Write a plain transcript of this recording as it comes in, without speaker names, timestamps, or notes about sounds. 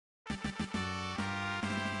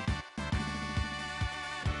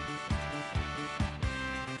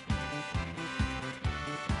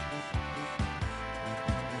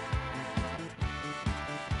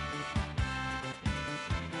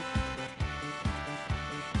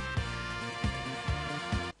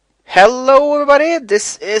Hello everybody,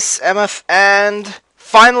 this is Emmeth, and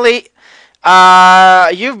finally,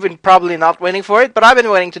 you've been probably not waiting for it, but I've been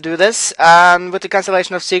waiting to do this, and with the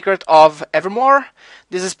cancellation of Secret of Evermore,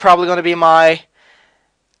 this is probably going to be my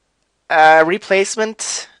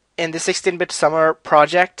replacement in the 16-bit summer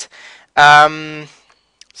project. So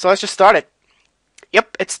let's just start it.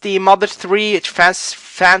 Yep, it's the Mother 3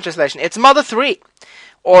 fan translation. It's Mother 3!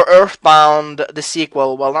 Or Earthbound, the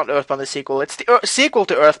sequel. Well, not Earthbound, the sequel. It's the sequel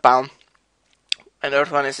to Earthbound. And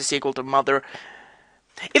Earthbound is the sequel to Mother.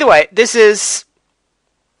 Either way, this is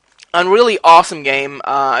a really awesome game.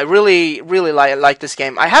 I really like this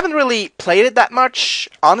game. I haven't really played it that much,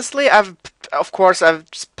 honestly. Of course, I've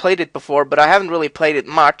played it before, but I haven't really played it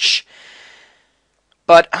much.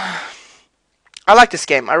 But I like this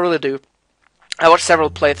game. I really do. I watched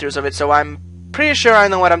several playthroughs of it, so I'm pretty sure I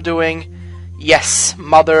know what I'm doing. Yes,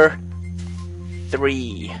 Mother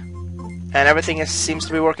 3. And everything seems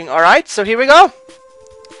to be working alright, so here we go.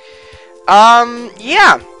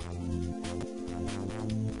 Yeah.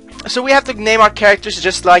 So we have to name our characters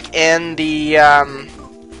just like in the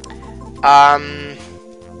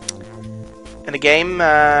game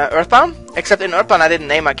Earthbound. Except in Earthbound I didn't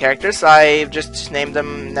name my characters. I just named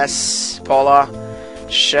them Ness, Paula,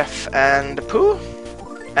 Chef, and Pooh,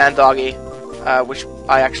 and Doggy. Which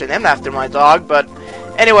I actually named after my dog, but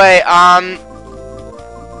anyway,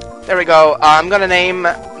 there we go. I'm gonna name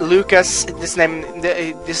Lucas. His name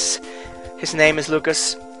is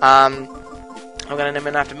Lucas. I'm gonna name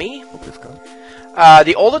him after me.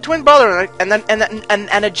 The older twin brother and an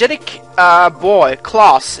energetic boy,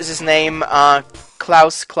 Claus is his name.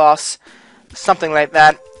 Claus, something like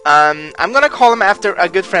that. I'm gonna call him after a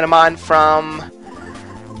good friend of mine from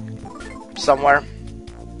somewhere.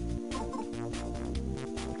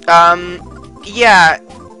 Yeah.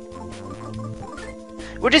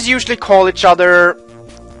 We just usually call each other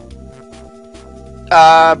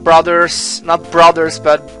brothers, not brothers,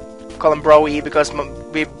 but call them Bro-y because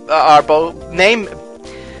we are both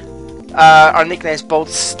our nicknames both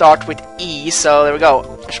start with E, so there we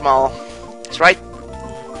go. Eshmael. That's right.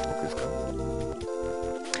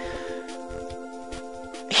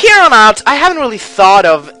 Here on out, I haven't really thought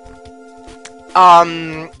of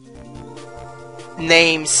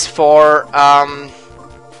names for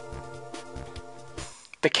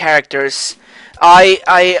the characters.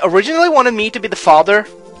 I originally wanted me to be the father,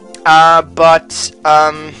 but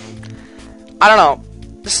I don't know,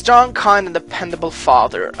 the strong, kind, and dependable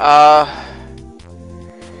father. I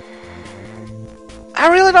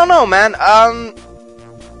really don't know, man.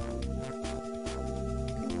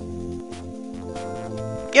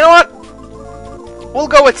 You know what? We'll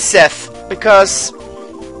go with Sith because.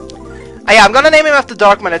 Yeah, I'm gonna name him after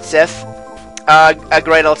darkmindedsith, a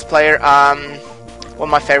great Let's player, one of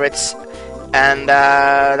my favorites, and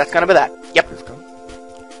that's gonna be that. Yep.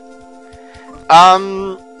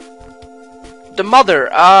 The mother.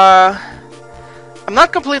 I'm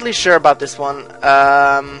not completely sure about this one.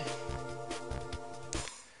 Alright,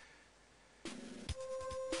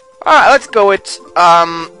 let's go with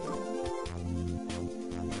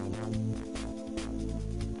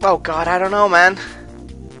oh God, I don't know, man.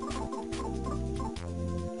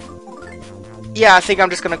 Yeah, I think I'm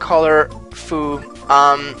just gonna call her Foo.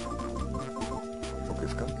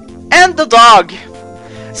 And the dog!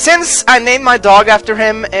 Since I named my dog after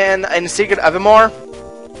him in Secret of Evermore,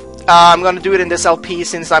 I'm gonna do it in this LP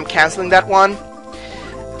since I'm canceling that one.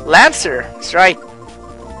 Lancer, that's right.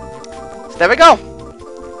 So there we go.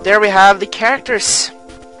 There we have the characters.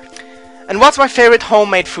 And what's my favorite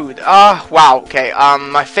homemade food? Wow, okay.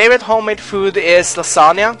 My favorite homemade food is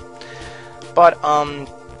lasagna. But,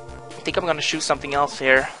 I think I'm gonna choose something else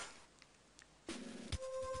here.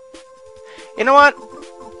 You know what?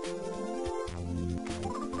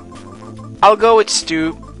 I'll go with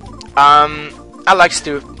stew. I like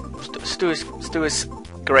stew. Stew is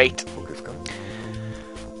great.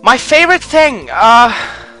 My favorite thing.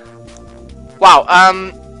 Wow.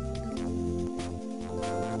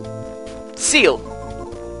 Seal.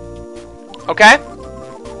 Okay.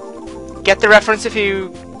 Get the reference if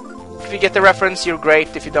you. If you get the reference, you're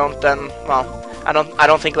great. If you don't, then well, I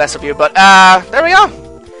don't think less of you. But there we go.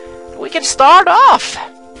 We can start off.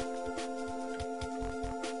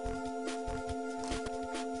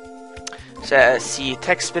 So see,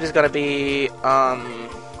 text speed is gonna be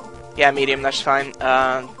yeah, medium. That's fine.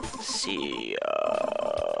 See,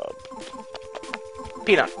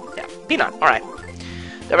 peanut. Yeah, peanut. All right.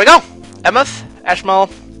 There we go. Emmeth, Eshmael,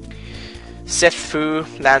 Sith, Foo,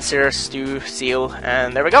 Lancer, Stew, Seal,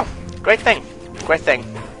 and there we go. Great thing. Great thing.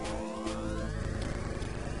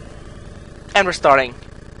 And we're starting.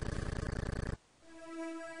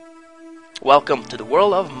 Welcome to the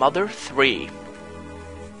world of Mother 3.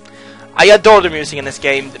 I adore the music in this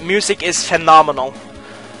game. The music is phenomenal.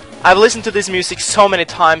 I've listened to this music so many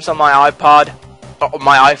times on my iPod, or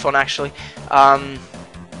my iPhone actually.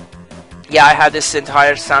 Yeah, I had this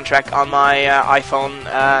entire soundtrack on my iPhone,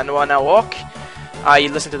 and when I walk, I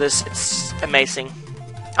listen to this. It's amazing.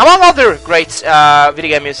 Among other great video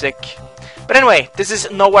game music. But anyway, this is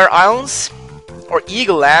Nowhere Islands, or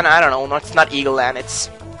Eagle Land. I don't know. No, it's not Eagle Land. It's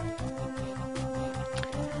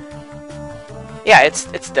yeah, it's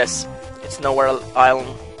this. It's Nowhere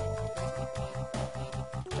Island.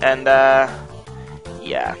 And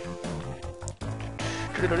yeah.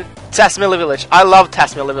 Eshmael Village. I love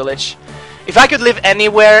Eshmael Village. If I could live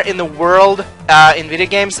anywhere in the world in video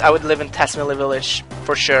games, I would live in Eshmael Village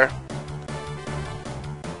for sure.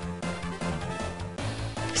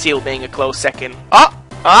 Seal being a close second.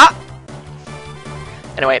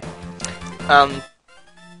 Anyway,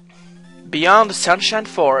 beyond the Sunshine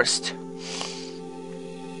Forest.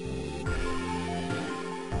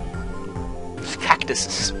 There's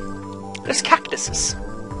cactuses. There's cactuses.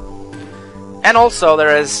 And also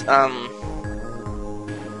there is a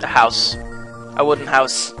house. A wooden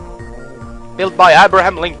house. Built by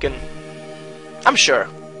Abraham Lincoln. I'm sure.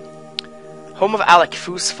 Home of Alec,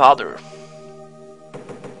 Foo's father.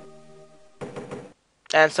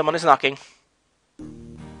 And someone is knocking.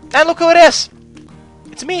 And look who it is!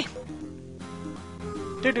 It's me!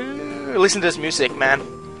 Doo-doo. Listen to this music, man.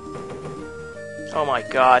 Oh my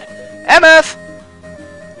god. Emmeth!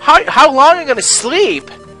 How long are you gonna sleep?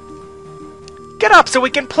 Get up so we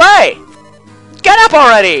can play! Get up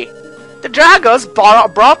already! The Dragos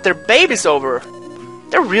brought their babies over.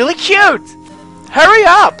 They're really cute! Hurry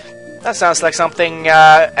up! That sounds like something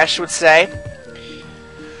Ash would say.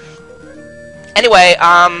 Anyway,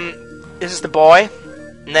 this is the boy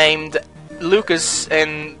named Lucas.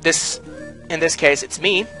 In this case, it's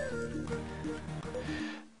me.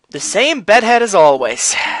 The same bedhead as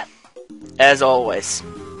always. As always.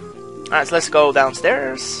 Alright, so let's go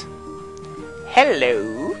downstairs.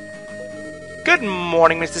 Hello. Good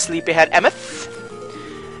morning, Mr. Sleepyhead Emmeth.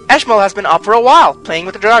 Eshmael has been up for a while, playing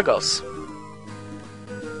with the Dragos.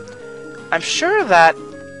 I'm sure that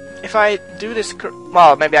if I do this...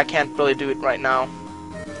 well, maybe I can't really do it right now.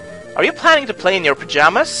 Are you planning to play in your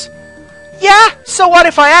pajamas? Yeah, so what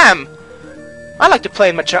if I am? I like to play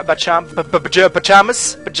in my pajamas.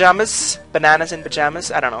 Bananas in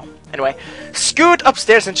pajamas. I don't know. Anyway, scoot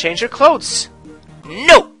upstairs and change your clothes.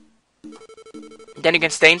 No! Then you can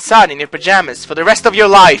stay inside in your pajamas for the rest of your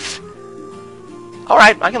life.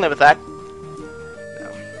 Alright, I can live with that.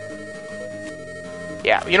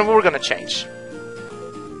 Yeah, you know what, we're gonna change.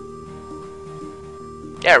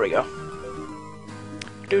 There we go.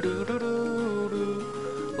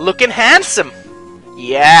 Looking handsome!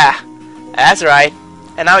 Yeah, that's right.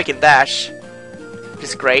 And now we can dash, which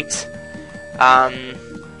is great.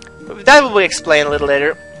 That will be explained a little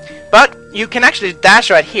later. But you can actually dash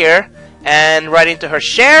right here and right into her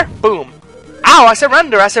share. Boom! Ow! I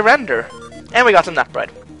surrender! I surrender! And we got some nut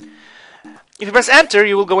bread. If you press enter,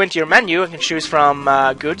 you will go into your menu and can choose from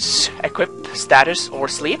goods, equip, status, or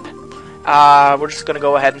sleep. We're just gonna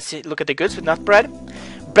go ahead and look at the goods with nut bread.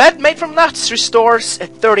 Bread made from nuts restores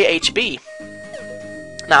 30 HP.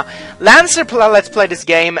 Now, Lancer let's play this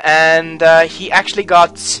game, and he actually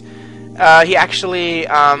got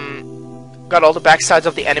all the backsides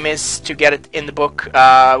of the enemies to get it in the book.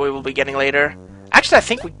 We will be getting later. Actually, I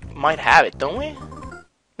think we might have it, don't we?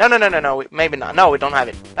 No. Maybe not. No, we don't have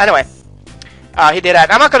it. Anyway, he did that.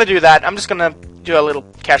 I'm not gonna do that. I'm just gonna do a little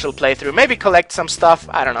casual playthrough. Maybe collect some stuff.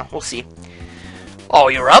 I don't know. We'll see. Oh,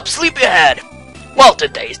 you're up, sleepyhead? Well,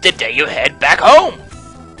 today's the day you head back home.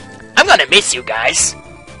 I'm gonna miss you guys.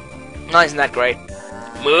 No, isn't that great?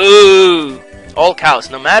 Moo! All cows,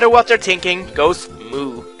 no matter what they're thinking, goes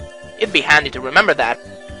moo. It'd be handy to remember that.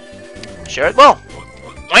 Sure it will.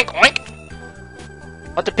 Oink, oink.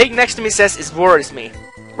 What the pig next to me says worries me.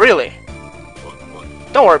 Really?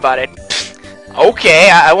 Don't worry about it. Okay,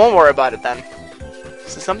 I won't worry about it then.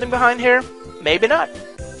 Is there something behind here? Maybe not.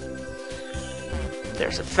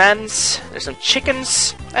 There's a fence. There's some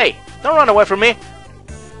chickens. Hey, don't run away from me.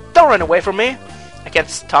 Don't run away from me. I can't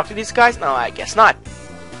talk to these guys? No, I guess not.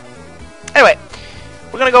 Anyway,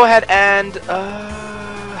 we're gonna go ahead and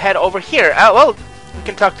head over here. Well, we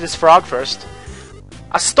can talk to this frog first.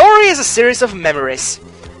 A story is a series of memories.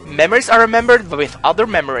 Memories are remembered with other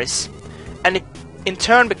memories, and it in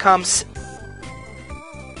turn become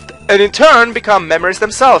memories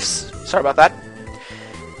themselves. Sorry about that.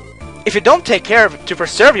 If you don't take care to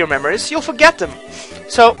preserve your memories, you'll forget them.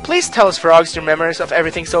 So please tell us, frogs, your memories of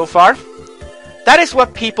everything so far. That is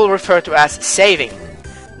what people refer to as saving.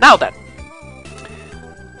 Now then.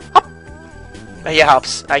 Up. Yeah,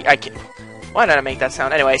 helps. I can. Why did I make that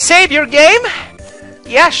sound? Anyway, save your game?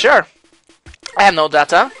 Yeah, sure. I have no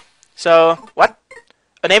data. So, what?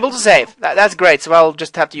 Unable to save. That's great, so I'll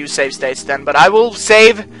just have to use save states then. But I will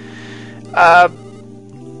save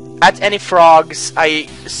at any frogs, I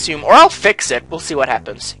assume. Or I'll fix it. We'll see what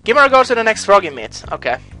happens. Give her a go to the next frog you meet.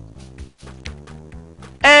 Okay.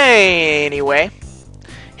 Anyway.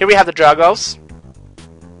 Here we have the Dragos.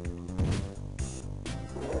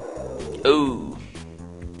 Ooh.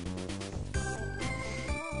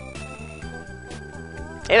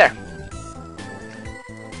 Hey there.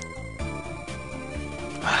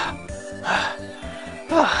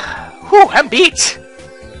 Whew, I'm beat.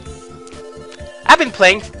 I've been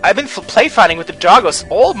play fighting with the Dragos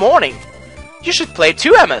all morning. You should play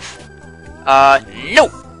too, Emmeth. No.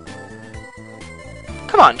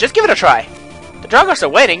 Come on, just give it a try. The Dragos are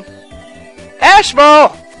waiting.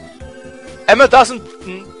 Eshmael! Emmeth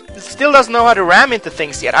still doesn't know how to ram into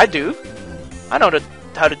things yet. I do. I know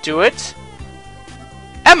how to do it.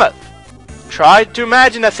 Emmeth! Try to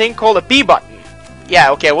imagine a thing called a B button.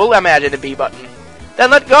 Yeah, okay, we'll imagine a B button.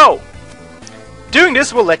 Then let go. Doing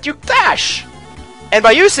this will let you dash. And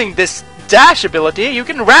by using this dash ability, you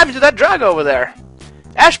can ram into that Drago over there.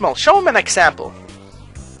 Eshmael, show him an example.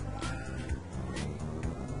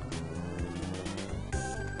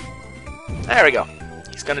 There we go.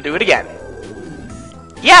 He's gonna do it again.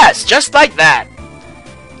 Yes, just like that.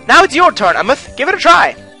 Now it's your turn, Emmeth. Give it a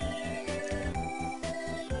try.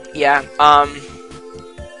 Yeah,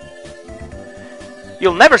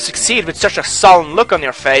 you'll never succeed with such a sullen look on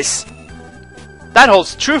your face. That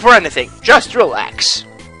holds true for anything. Just relax.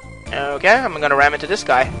 Okay, I'm gonna ram into this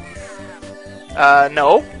guy.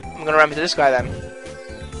 No. I'm gonna ram into this guy then.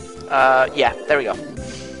 Yeah, there we go.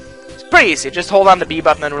 It's pretty easy. Just hold on the B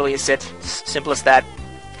button and release it. Simple as that.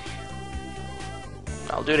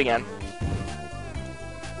 I'll do it again.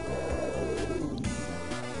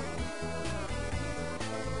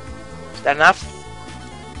 Is that enough?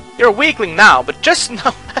 You're a weakling now, but just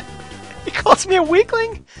know he calls me a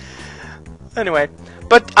weakling? Anyway,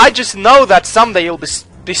 but I just know that someday you'll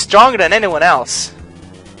be stronger than anyone else.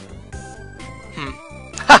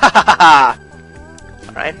 Ha ha ha ha!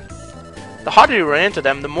 Alright. The harder you run into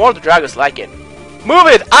them, the more the Dragos like it. Move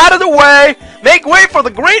it out of the way! Make way for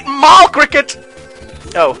the great mall cricket!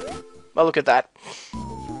 Oh, well look at that.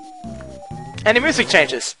 And the music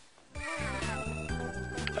changes.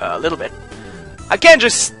 A little bit. I can't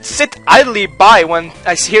just sit idly by when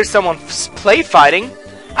I hear someone play fighting.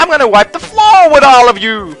 I'm gonna wipe the floor with all of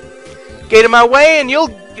you! Get in my way and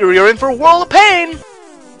you're in for a world of pain!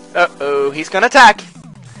 Uh-oh, he's gonna attack.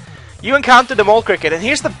 You encounter the mole cricket, and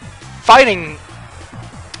here's the fighting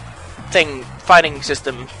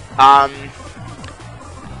system.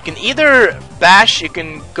 You can either bash, you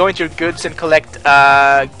can go into your goods and collect,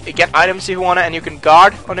 get items if you wanna, and you can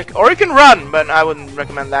guard on it, or you can run, but I wouldn't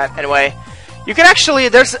recommend that. Anyway, you can actually,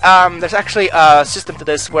 there's actually a system to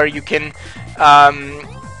this where you can,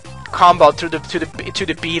 combo to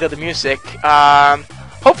the beat of the music.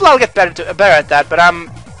 Hopefully I'll get better at that, but I'm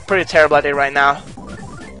pretty terrible at it right now.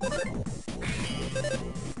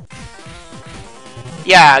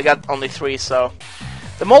 Yeah, I got only 3, so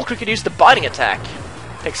the mole cricket used the biting attack.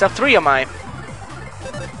 Picks up 3 of mine.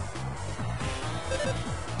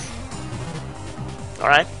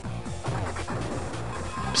 Alright.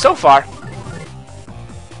 So far.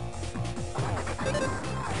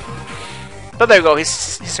 But there you go, he's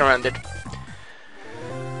surrounded.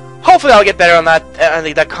 Hopefully I'll get better on that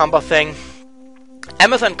that combo thing.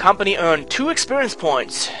 Emmeth and company earn 2 experience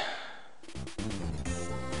points.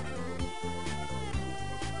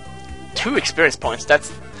 2 experience points,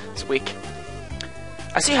 that's weak.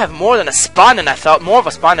 I see you have more of a spawn than I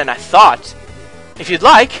thought. If you'd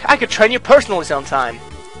like, I could train you personally sometime.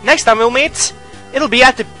 Next time we'll meet, it'll be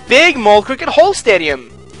at the big Mole Cricket Hall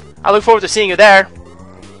Stadium. I look forward to seeing you there.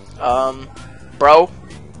 Bro.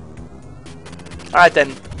 Alright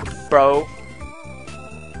then, bro.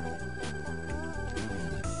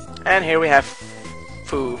 And here we have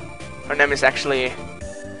Fu. Her name is actually...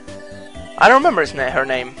 I don't remember her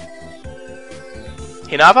name.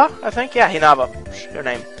 Hinawa, I think? Yeah, Hinawa. Her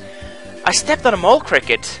name. I stepped on a mole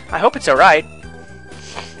cricket. I hope it's alright.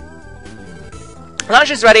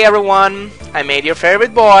 Lunch is ready, everyone. I made your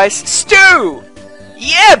favorite boys. Stew!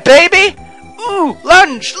 Yeah, baby! Ooh,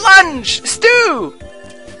 lunch! Lunch! Stew!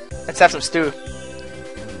 Let's have some stew.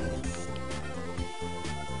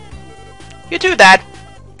 You do that.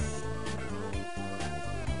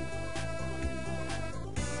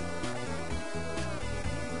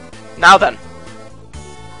 Now then,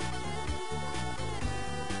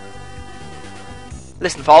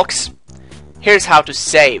 Listen, folks. Here's how to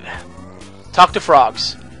save. Talk to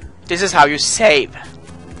frogs. This is how you save.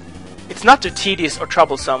 It's not too tedious or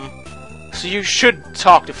troublesome, so you should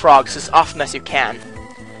talk to frogs as often as you can.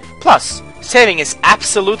 Plus, saving is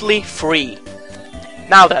absolutely free.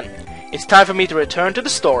 Now then, it's time for me to return to the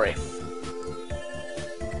story.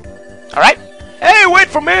 Alright? Hey, wait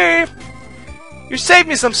for me! You saved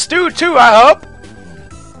me some stew too, I hope?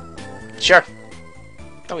 Sure.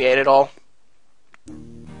 Oh, we ate it all.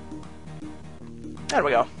 There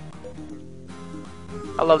we go.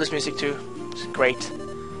 I love this music too. It's great.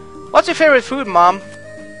 What's your favorite food, Mom?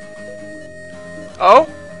 Oh?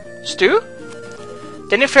 Stew?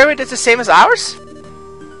 Then your favorite is the same as ours?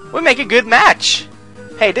 We make a good match.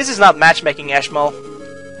 Hey, this is not matchmaking, Eshmael.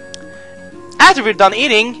 After we're done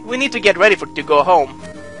eating, we need to get ready to go home.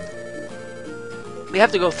 We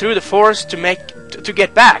have to go through the forest to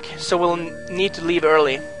get back, so we'll need to leave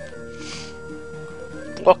early.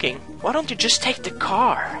 Walking. Why don't you just take the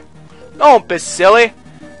car? Don't be silly.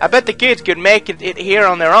 I bet the kids could make it here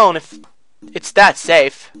on their own if it's that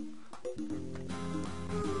safe.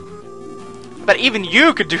 But even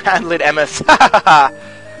you could handle it, Emmeth. Why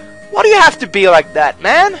do you have to be like that,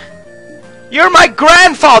 man? You're my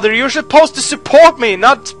grandfather. You're supposed to support me,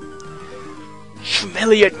 not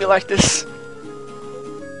humiliate me like this.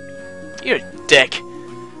 You're a dick.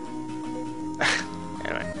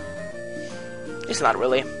 Anyway. He's not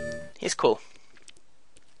really. He's cool.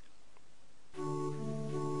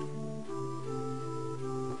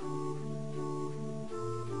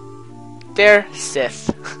 Dear Sith.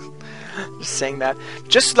 Just saying that.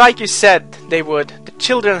 Just like you said they would, the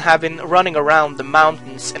children have been running around the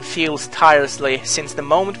mountains and fields tirelessly since the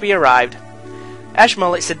moment we arrived.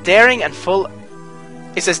 Eshmael is as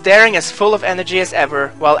daring as full of energy as ever,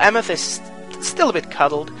 while Emmeth is still a bit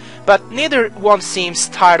cuddled, but neither one seems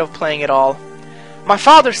tired of playing at all. My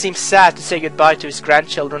father seems sad to say goodbye to his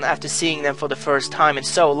grandchildren after seeing them for the first time in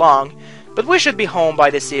so long, but we should be home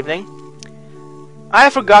by this evening. I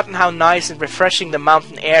have forgotten how nice and refreshing the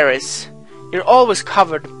mountain air is. You're always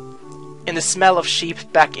covered in the smell of sheep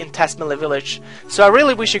back in Tasmila village, so I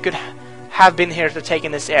really wish you could have been here to take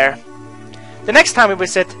in this air. The next time we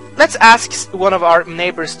visit, let's ask one of our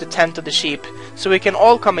neighbors to tend to the sheep, so we can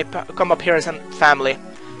all come up here as a family.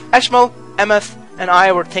 Eshmael, Emmeth, and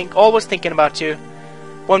I were always thinking about you.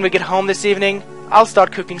 When we get home this evening, I'll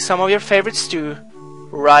start cooking some of your favorite stew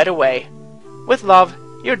right away. With love,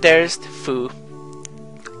 your dearest Foo.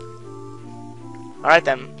 Alright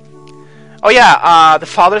then. Oh yeah, the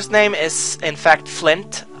father's name is in fact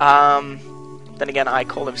Flint. Then again, I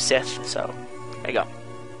call him Sith, so there you go.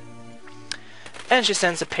 And she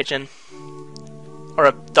sends a pigeon. Or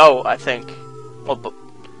a doe, I think. Well,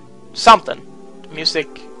 something. Music.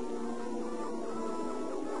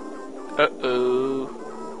 Uh-oh.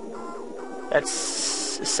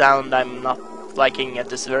 That's a sound I'm not liking at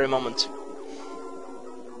this very moment.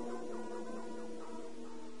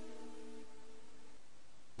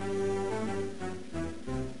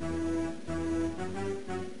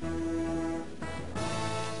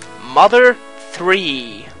 Mother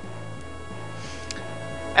 3.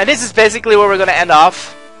 And this is basically where we're gonna end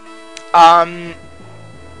off.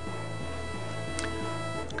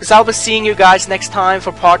 Because I'll be seeing you guys next time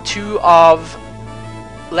for part 2 of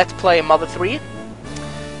Let's Play Mother 3.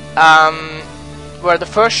 Where the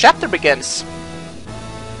first chapter begins.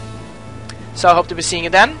 So I hope to be seeing you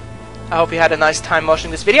then. I hope you had a nice time watching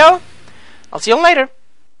this video. I'll see you all later.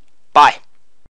 Bye.